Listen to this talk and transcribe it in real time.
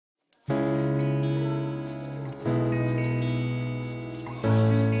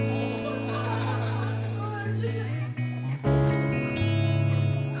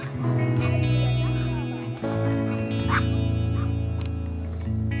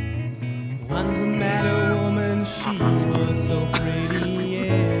Once I met a woman, she was so pretty,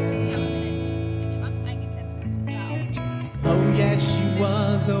 yeah. Oh yes, she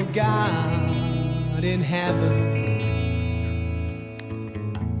was, oh God in heaven.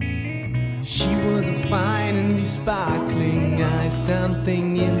 She was a fine and sparkling eyes,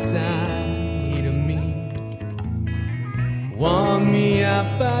 something inside of me warmed me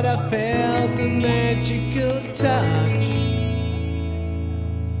up, but I felt the magical touch.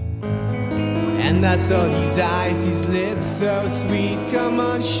 And I saw these eyes, these lips so sweet. Come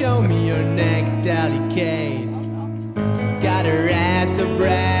on, show me your neck, delicate. Got her ass of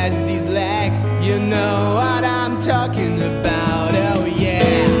brass, these legs, you know what I'm talking about, oh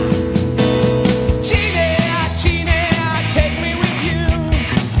yeah.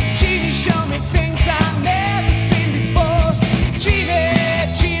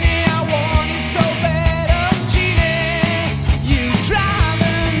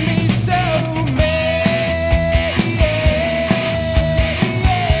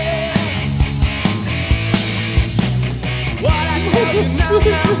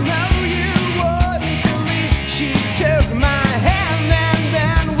 No, you wouldn't believe. She took my hand and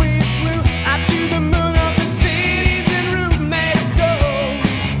then we flew up to the moon of the cities and roof made of gold.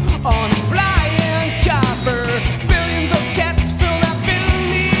 On a flying copper, billions of cats filled up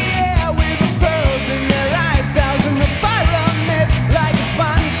in the air with the pearls in their eyes, thousands of pyramids like a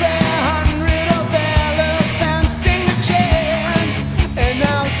funfair, 100 of elephants sing the chant. And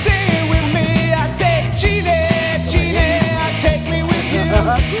now sing it with me, I say, Genie, Genie, take me with you.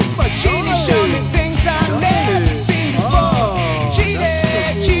 Genie, show me things I've never seen before.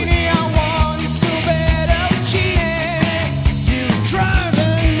 Genie, Genie, I want you so bad. Oh, Genie, you're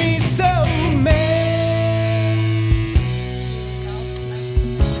driving me so mad.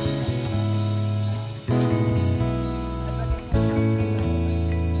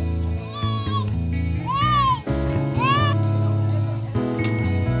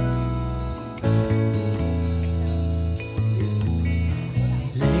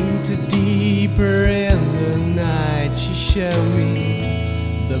 Deeper in the night, she showed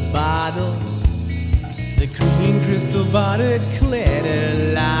me the bottle, the green crystal bottle, it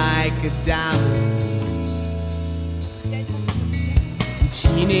glittered like a diamond.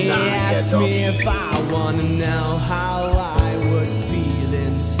 Genie asked me if I wanna know how I would feel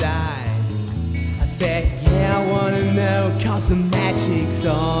inside. I said, yeah, I wanna know, 'cause the magic's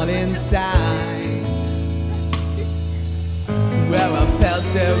all inside. Well, I felt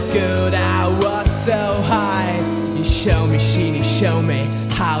so good, I was so high. You show me, Genie, show me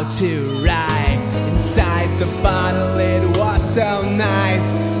how to ride. Inside the bottle, it was so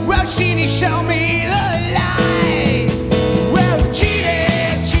nice. Well, Genie, show me the